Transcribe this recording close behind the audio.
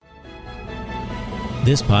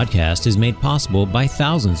This podcast is made possible by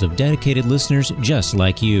thousands of dedicated listeners just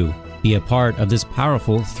like you. Be a part of this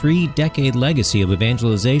powerful 3-decade legacy of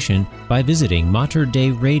evangelization by visiting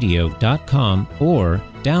materdeiradio.com or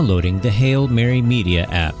downloading the Hail Mary Media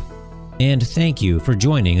app. And thank you for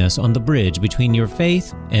joining us on the bridge between your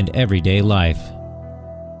faith and everyday life.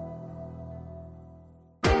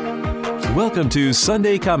 Welcome to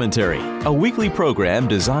Sunday Commentary, a weekly program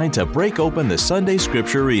designed to break open the Sunday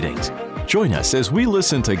Scripture readings. Join us as we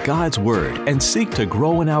listen to God's Word and seek to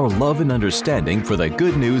grow in our love and understanding for the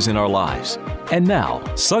good news in our lives. And now,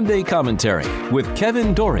 Sunday Commentary with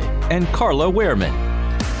Kevin Doran and Carla Wehrman.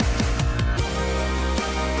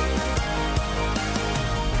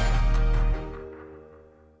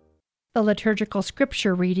 The liturgical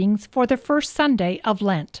scripture readings for the first Sunday of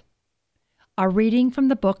Lent. A reading from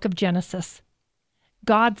the book of Genesis.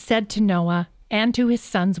 God said to Noah and to his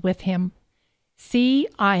sons with him, "See,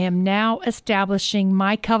 I am now establishing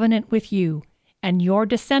my covenant with you and your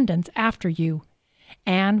descendants after you,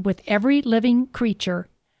 and with every living creature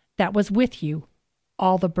that was with you,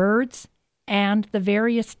 all the birds and the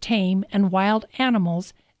various tame and wild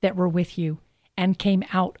animals that were with you and came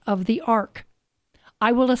out of the ark.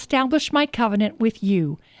 I will establish my covenant with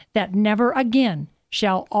you that never again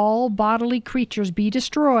shall all bodily creatures be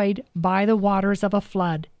destroyed by the waters of a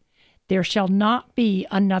flood. There shall not be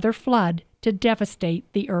another flood to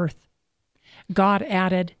devastate the earth." God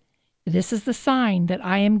added, "This is the sign that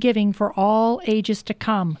I am giving for all ages to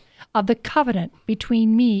come, of the covenant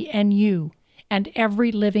between me and you, and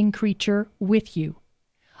every living creature with you.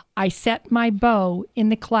 I set my bow in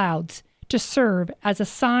the clouds to serve as a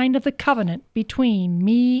sign of the covenant between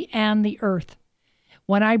me and the earth.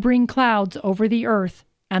 When I bring clouds over the earth,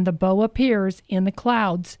 and the bow appears in the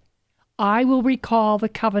clouds, I will recall the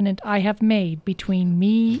covenant I have made between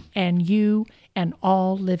me and you and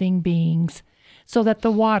all living beings, so that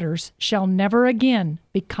the waters shall never again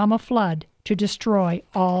become a flood to destroy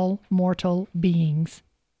all mortal beings."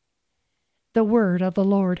 The word of the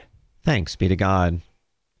Lord. Thanks be to God.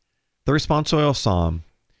 The responsorial psalm.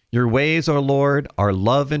 Your ways, O Lord, are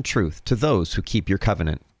love and truth to those who keep your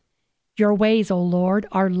covenant. Your ways, O Lord,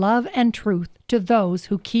 are love and truth to those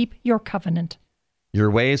who keep your covenant.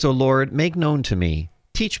 Your ways, O Lord, make known to me.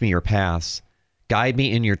 Teach me your paths. Guide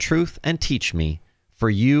me in your truth and teach me, for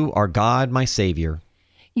you are God, my Savior.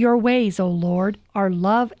 Your ways, O Lord, are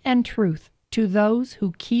love and truth to those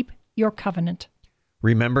who keep your covenant.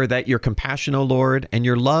 Remember that your compassion, O Lord, and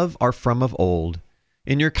your love are from of old.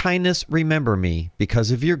 In your kindness remember me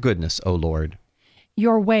because of your goodness, O Lord.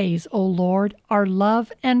 Your ways, O Lord, are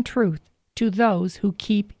love and truth to those who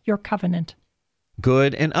keep your covenant.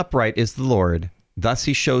 Good and upright is the Lord. Thus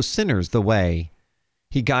he shows sinners the way.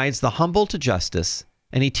 He guides the humble to justice,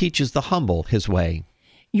 and he teaches the humble his way.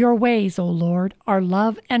 Your ways, O Lord, are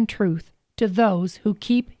love and truth to those who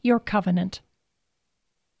keep your covenant.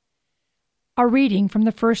 A reading from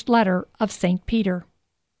the first letter of St. Peter.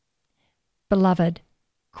 Beloved,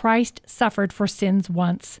 Christ suffered for sins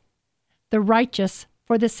once, the righteous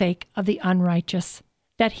for the sake of the unrighteous,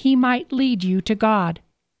 that he might lead you to God.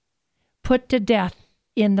 Put to death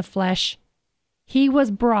in the flesh, he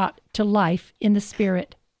was brought to life in the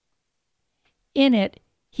Spirit. In it,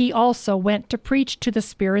 he also went to preach to the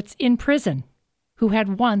spirits in prison, who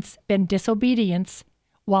had once been disobedient,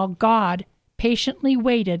 while God patiently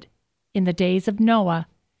waited in the days of Noah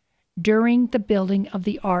during the building of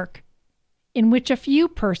the ark, in which a few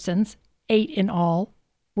persons, 8 in all,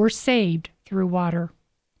 were saved through water.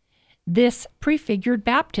 This prefigured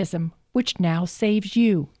baptism, which now saves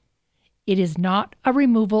you. It is not a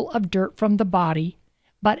removal of dirt from the body,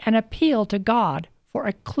 but an appeal to God for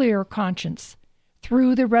a clear conscience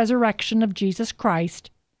through the resurrection of Jesus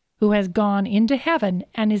Christ, who has gone into heaven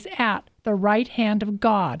and is at the right hand of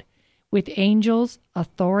God, with angels,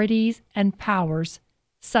 authorities, and powers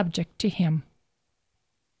subject to him.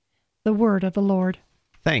 The word of the Lord.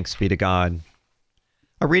 Thanks be to God.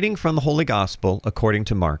 A reading from the Holy Gospel according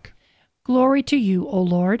to Mark. Glory to you, O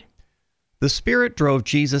Lord. The Spirit drove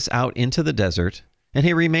Jesus out into the desert, and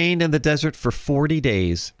he remained in the desert for 40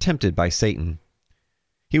 days, tempted by Satan.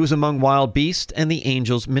 He was among wild beasts, and the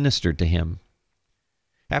angels ministered to him.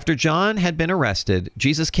 After John had been arrested,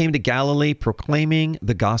 Jesus came to Galilee proclaiming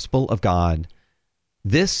the gospel of God.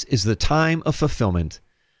 This is the time of fulfillment.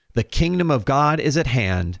 The kingdom of God is at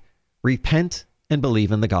hand. Repent and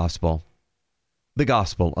believe in the gospel. The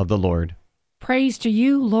gospel of the Lord. Praise to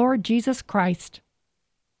you, Lord Jesus Christ.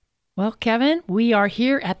 Well, Kevin, we are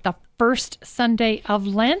here at the first Sunday of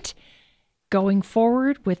Lent, going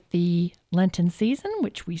forward with the Lenten season,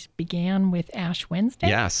 which we began with Ash Wednesday.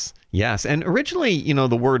 Yes. And originally,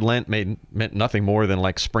 the word Lent meant nothing more than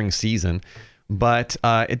like spring season, but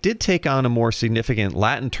it did take on a more significant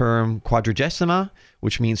Latin term, quadragesima,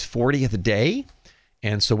 which means 40th day.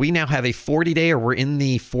 And so we now have a 40-day, or we're in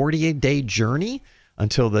the 40-day journey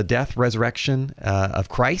until the death, resurrection of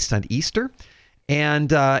Christ on Easter.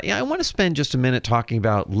 And I want to spend just a minute talking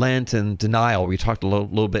about Lent and denial. We talked a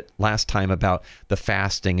little bit last time about the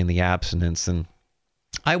fasting and the abstinence. And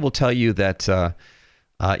I will tell you that,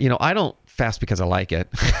 I don't fast because I like it.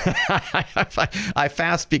 I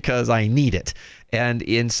fast because I need it. And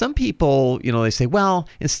in some people, they say, well,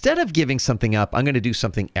 instead of giving something up, I'm going to do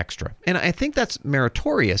something extra. And I think that's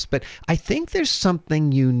meritorious. But I think there's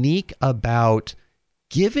something unique about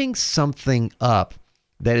giving something up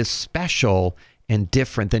that is special and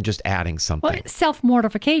different than just adding something. Well,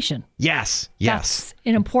 self-mortification. Yes. That's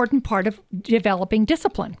an important part of developing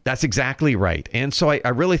discipline. That's exactly right. And so I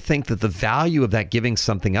really think that the value of that giving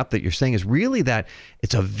something up that you're saying is really that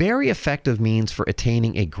it's a very effective means for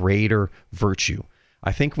attaining a greater virtue.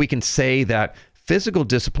 I think we can say that physical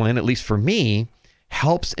discipline, at least for me,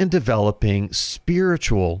 helps in developing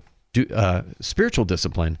spiritual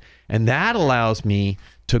discipline. And that allows me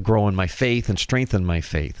to grow in my faith and strengthen my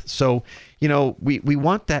faith. So, we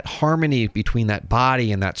want that harmony between that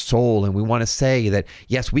body and that soul. And we want to say that,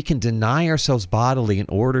 yes, we can deny ourselves bodily in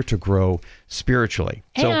order to grow spiritually.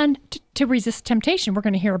 And to resist temptation. We're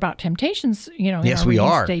going to hear about temptations, yes, we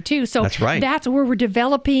are today too. So that's right. That's where we're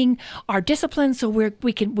developing our discipline. So we're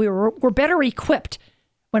better equipped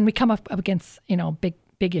when we come up against,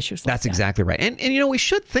 big issues like That's that. exactly right. And we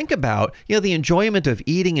should think about, the enjoyment of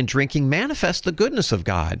eating and drinking manifests the goodness of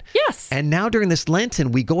God. Yes. And now during this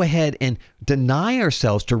Lenten, we go ahead and deny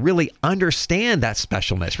ourselves to really understand that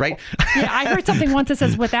specialness, right? Yeah, I heard something once that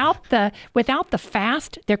says without the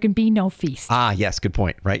fast, there can be no feast. Ah, yes, good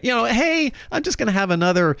point, right? Hey, I'm just going to have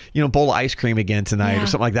another, bowl of ice cream again tonight or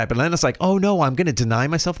something like that. But then it's like, oh no, I'm going to deny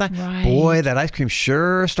myself that. Right. Boy, that ice cream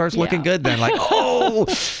sure starts looking good then. Like, oh.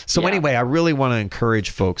 So anyway, I really want to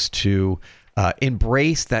encourage folks to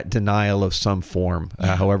embrace that denial of some form,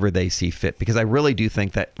 however they see fit, because I really do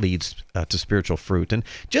think that leads to spiritual fruit. And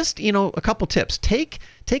just, a couple tips. Take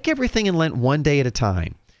everything in Lent one day at a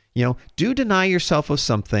time. Do deny yourself of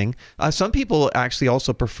something. Some people actually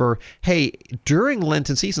also prefer, hey, during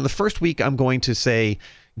Lenten season, the first week I'm going to say,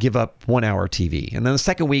 give up 1 hour TV. And then the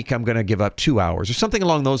second week, I'm going to give up 2 hours or something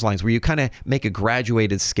along those lines where you kind of make a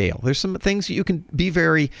graduated scale. There's some things you can be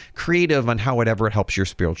very creative on however it helps your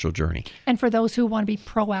spiritual journey. And for those who want to be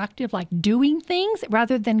proactive, like doing things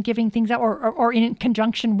rather than giving things out or in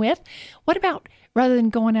conjunction with, what about rather than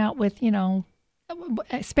going out with,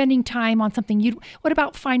 spending time on something, what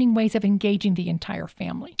about finding ways of engaging the entire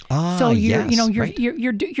family? So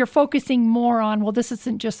you're focusing more on, well, this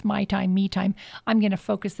isn't just my time, me time. I'm going to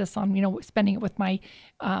focus this on, spending it with my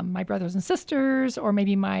my brothers and sisters, or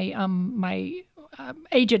maybe my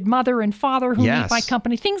aged mother and father who need my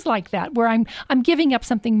company, things like that, where I'm giving up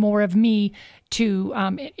something more of me to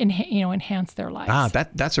enhance their lives.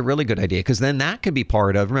 That's a really good idea, because then that could be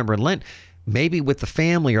part of, remember in Lent, maybe with the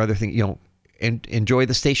family or other things, and enjoy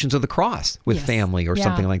the Stations of the Cross with family or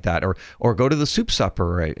something like that, or go to the soup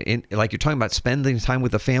supper, like you're talking about, spending time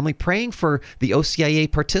with the family, praying for the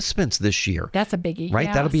OCIA participants this year. That's a biggie, right?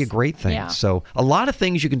 Yes. That'll be a great thing. Yeah. So a lot of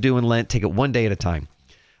things you can do in Lent. Take it one day at a time.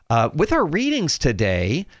 With our readings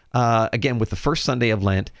today, again with the first Sunday of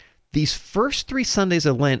Lent, these first 3 Sundays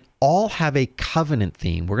of Lent all have a covenant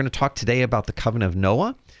theme. We're going to talk today about the covenant of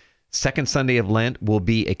Noah. Second Sunday of Lent will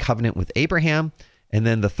be a covenant with Abraham. And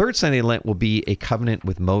then the third Sunday of Lent will be a covenant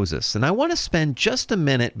with Moses. And I want to spend just a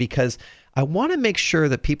minute because I want to make sure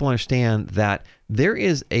that people understand that there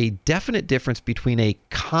is a definite difference between a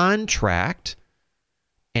contract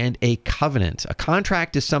and a covenant. A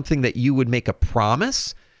contract is something that you would make a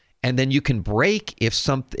promise, and then you can break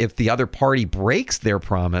if the other party breaks their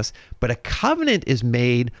promise. But a covenant is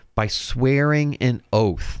made by swearing an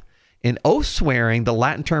oath. In oath swearing, the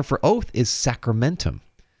Latin term for oath is sacramentum.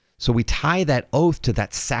 So we tie that oath to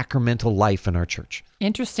that sacramental life in our church.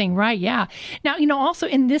 Interesting, right? Yeah. Now, also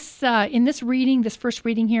in this reading, this first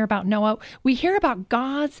reading here about Noah, we hear about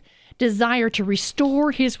God's desire to restore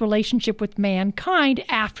his relationship with mankind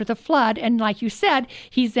after the flood. And like you said,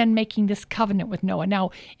 he's then making this covenant with Noah. Now,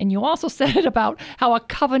 and you also said it about how a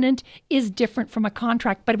covenant is different from a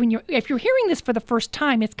contract. But if you're hearing this for the first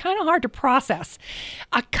time, it's kind of hard to process.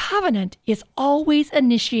 A covenant is always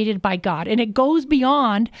initiated by God, and it goes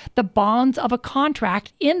beyond the bonds of a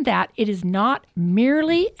contract in that it is not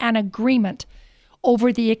merely an agreement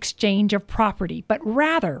over the exchange of property, but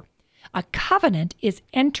rather A covenant is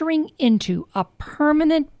entering into a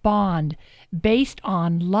permanent bond based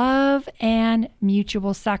on love and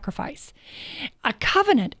mutual sacrifice. A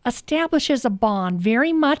covenant establishes a bond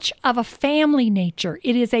very much of a family nature.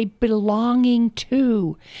 It is a belonging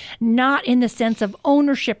to, not in the sense of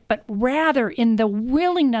ownership, but rather in the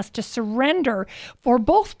willingness to surrender for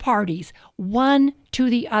both parties, one to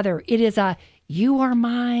the other. It is a you are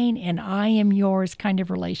mine and I am yours kind of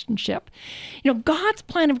relationship. God's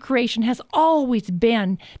plan of creation has always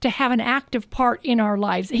been to have an active part in our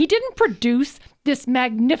lives. He didn't produce this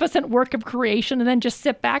magnificent work of creation and then just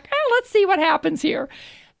sit back, let's see what happens here.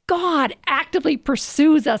 God actively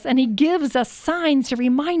pursues us, and he gives us signs to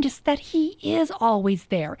remind us that he is always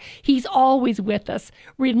there. He's always with us,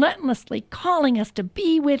 relentlessly calling us to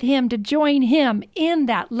be with him, to join him in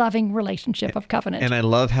that loving relationship of covenant. And I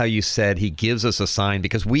love how you said he gives us a sign,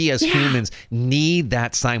 because we as humans need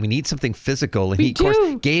that sign. We need something physical. And he, of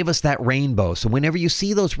course, gave us that rainbow. So whenever you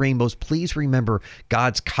see those rainbows, please remember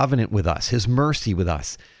God's covenant with us, his mercy with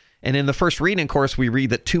us. And in the first reading, of course, we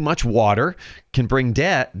read that too much water can bring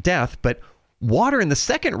death, but water in the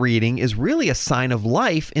second reading is really a sign of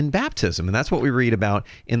life in baptism. And that's what we read about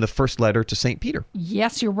in the first letter to St. Peter.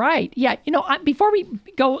 Yes, you're right. Yeah, before we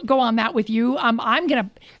go on that with you,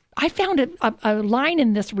 I found a line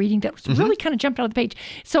in this reading that really kind of jumped out of the page.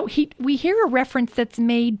 So we hear a reference that's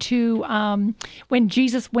made to when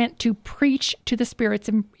Jesus went to preach to the spirits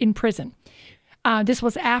in prison. This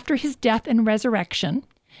was after his death and resurrection.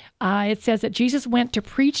 It says that Jesus went to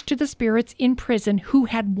preach to the spirits in prison who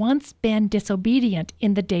had once been disobedient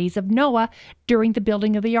in the days of Noah during the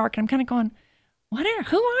building of the ark. And I'm kind of going,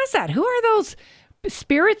 who was that? Who are those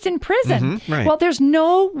spirits in prison? Right. Well, there's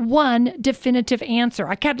no one definitive answer.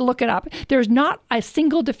 I had to look it up. There's not a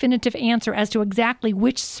single definitive answer as to exactly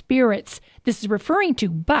which spirits this is referring to,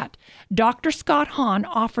 but Dr. Scott Hahn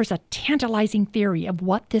offers a tantalizing theory of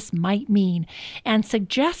what this might mean and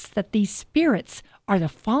suggests that these spirits are the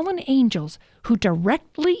fallen angels who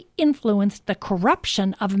directly influenced the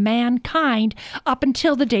corruption of mankind up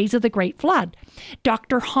until the days of the Great Flood.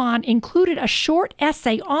 Dr. Hahn included a short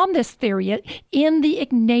essay on this theory in the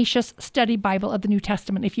Ignatius Study Bible of the New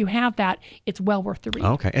Testament. If you have that, it's well worth the read.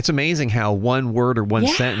 Okay. It's amazing how one word or one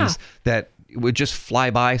sentence that would just fly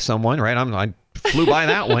by someone, right? I flew by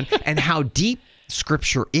that one, and how deep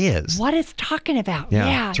Scripture is. What it's talking about.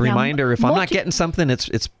 It's a reminder, if I'm not getting something,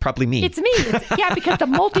 it's probably me. It's me. Because the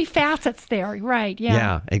multifacets there. Right.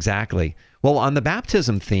 Yeah, exactly. Well, on the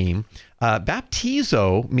baptism theme,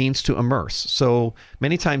 baptizo means to immerse. So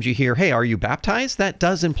many times you hear, hey, are you baptized? That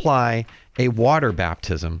does imply a water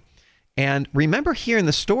baptism. And remember here in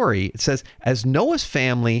the story, it says, as Noah's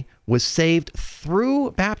family was saved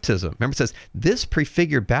through baptism. Remember, it says, this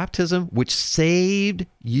prefigured baptism, which saved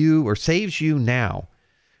you or saves you now.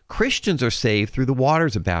 Christians are saved through the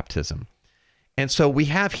waters of baptism. And so we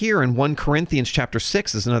have here in 1 Corinthians chapter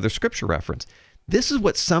 6 is another scripture reference. This is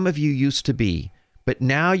what some of you used to be, but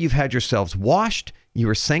now you've had yourselves washed, you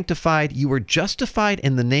are sanctified, you are justified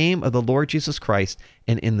in the name of the Lord Jesus Christ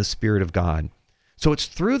and in the Spirit of God. So it's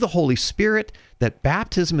through the Holy Spirit that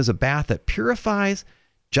baptism is a bath that purifies,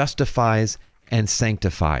 justifies, and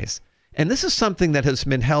sanctifies. And this is something that has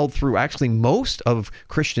been held through actually most of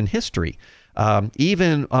Christian history.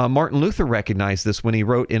 Even Martin Luther recognized this when he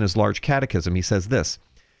wrote in his large catechism. He says this,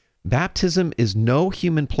 baptism is no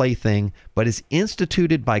human plaything, but is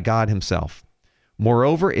instituted by God himself.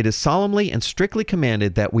 Moreover, it is solemnly and strictly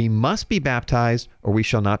commanded that we must be baptized or we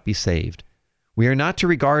shall not be saved. We are not to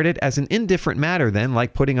regard it as an indifferent matter then,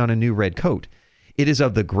 like putting on a new red coat. It is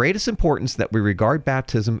of the greatest importance that we regard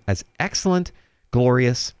baptism as excellent,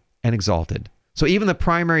 glorious, and exalted. So even the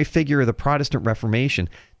primary figure of the Protestant Reformation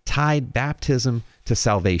tied baptism to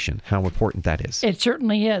salvation. How important that is. It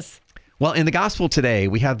certainly is. Well, in the gospel today,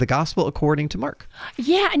 we have the gospel according to Mark.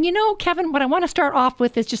 Yeah, and Kevin, what I want to start off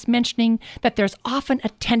with is just mentioning that there's often a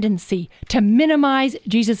tendency to minimize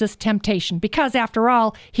Jesus' temptation because, after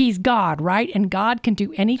all, he's God, right? And God can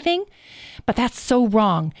do anything, but that's so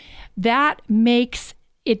wrong. That makes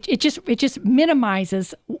it just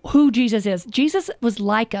minimizes who Jesus is. Jesus was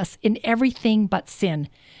like us in everything but sin.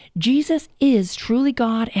 Jesus is truly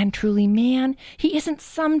God and truly man. He isn't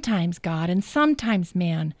sometimes God and sometimes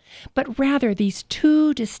man, but rather these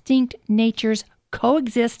two distinct natures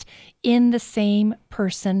coexist in the same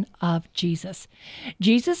person of Jesus.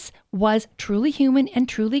 Jesus was truly human and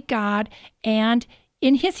truly God, and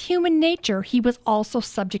In his human nature, he was also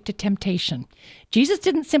subject to temptation. Jesus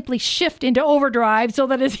didn't simply shift into overdrive so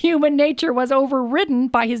that his human nature was overridden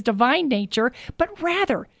by his divine nature, but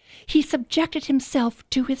rather, he subjected himself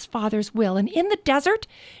to his Father's will. And in the desert,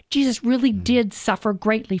 Jesus really did suffer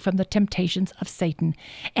greatly from the temptations of Satan.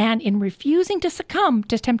 And in refusing to succumb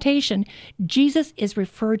to temptation, Jesus is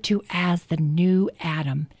referred to as the new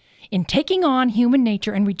Adam. In taking on human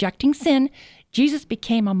nature and rejecting sin, Jesus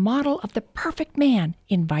became a model of the perfect man,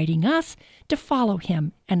 inviting us to follow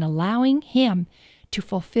him and allowing him to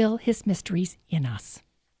fulfill his mysteries in us.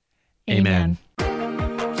 Amen.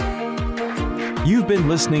 You've been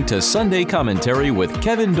listening to Sunday Commentary with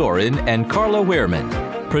Kevin Doran and Carla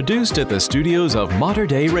Wehrman, produced at the studios of Mater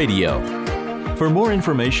Dei Radio. For more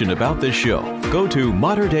information about this show, go to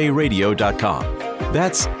materdeiradio.com.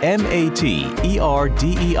 That's MATERDEI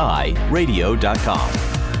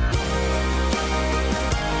radio.com.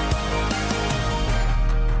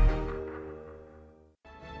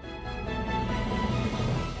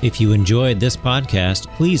 If you enjoyed this podcast,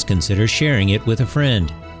 please consider sharing it with a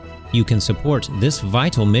friend. You can support this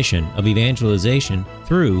vital mission of evangelization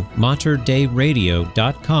through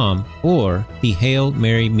materdeiradio.com or the Hail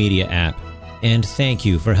Mary Media app. And thank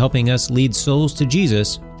you for helping us lead souls to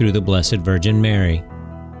Jesus through the Blessed Virgin Mary.